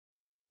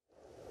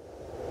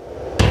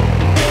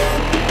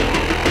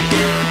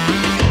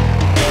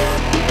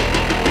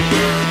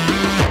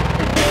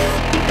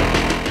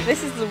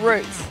This is the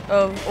roots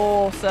of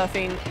all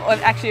surfing, or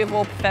actually of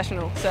all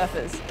professional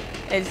surfers.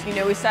 Is, you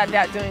know, we started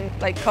out doing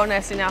like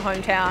contests in our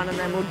hometown, and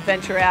then we'll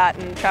venture out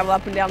and travel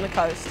up and down the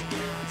coast.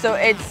 So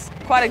it's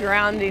quite a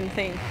grounding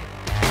thing.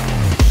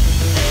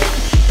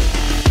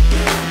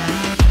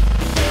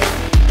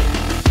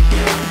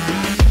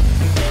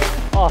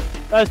 Oh,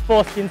 those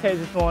 4 skin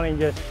tests this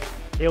morning just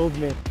killed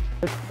me.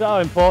 It's so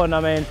important. I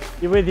mean,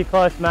 you're with your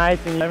close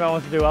mates and everyone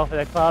wants to do well for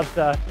their club,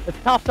 so it's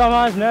tough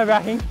sometimes,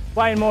 nerve-wracking.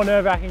 Way more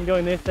nerve-wracking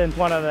doing this than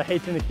one of the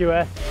heats in the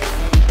QS.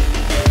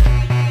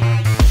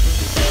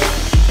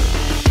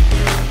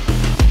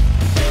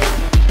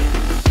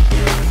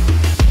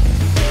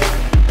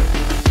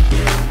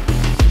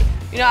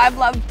 You know, I've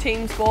loved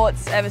team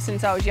sports ever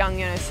since I was young,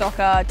 you know,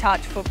 soccer,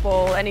 touch,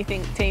 football,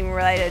 anything team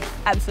related,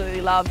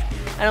 absolutely loved.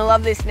 And I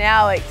love this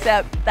now,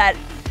 except that,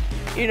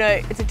 you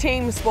know, it's a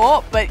team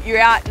sport, but you're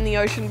out in the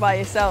ocean by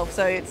yourself,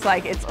 so it's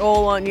like, it's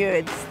all on you.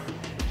 It's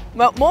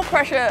more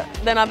pressure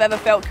than I've ever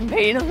felt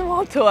competing on the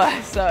World Tour,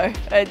 so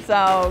it's,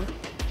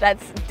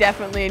 that's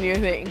definitely a new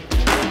thing.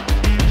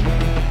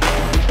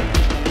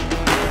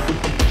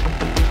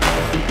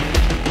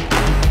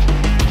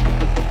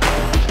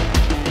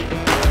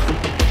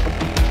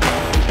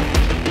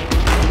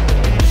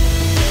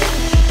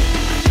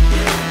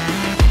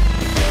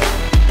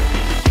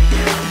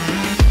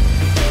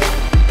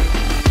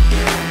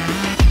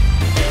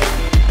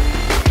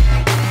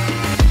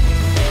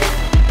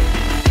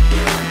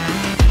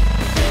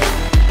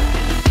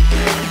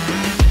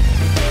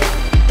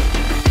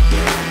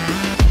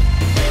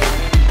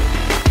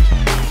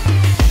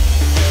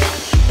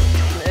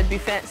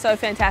 So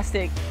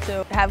fantastic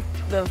to have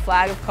the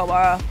flag of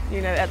Kiama,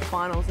 you know, at the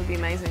finals. Would be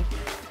amazing.